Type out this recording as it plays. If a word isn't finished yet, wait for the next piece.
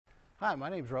Hi, my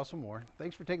name is Russell Moore.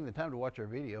 Thanks for taking the time to watch our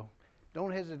video. Don't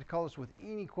hesitate to call us with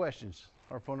any questions.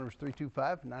 Our phone number is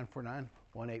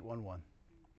 325-949-1811.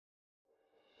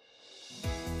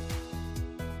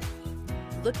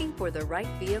 Looking for the right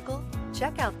vehicle?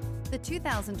 Check out the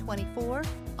 2024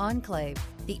 Enclave.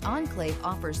 The Enclave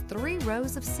offers 3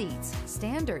 rows of seats,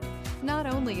 standard. Not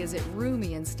only is it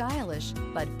roomy and stylish,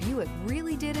 but Buick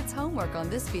really did its homework on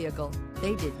this vehicle.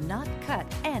 They did not cut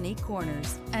any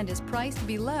corners and is priced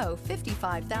below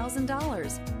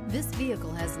 $55,000. This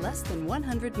vehicle has less than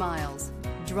 100 miles.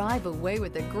 Drive away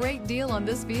with a great deal on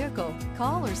this vehicle.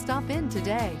 Call or stop in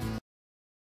today.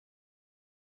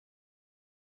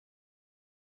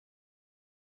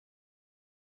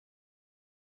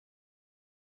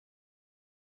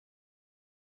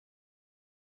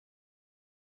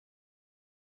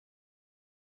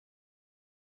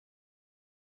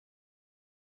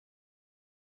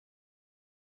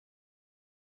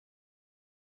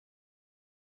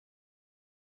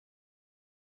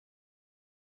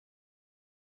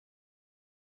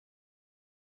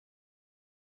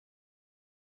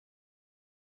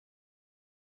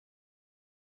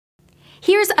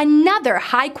 Here's another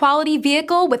high-quality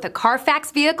vehicle with a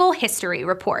Carfax Vehicle History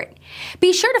Report.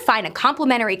 Be sure to find a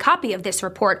complimentary copy of this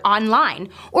report online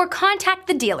or contact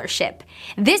the dealership.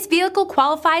 This vehicle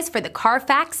qualifies for the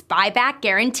Carfax Buyback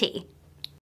Guarantee.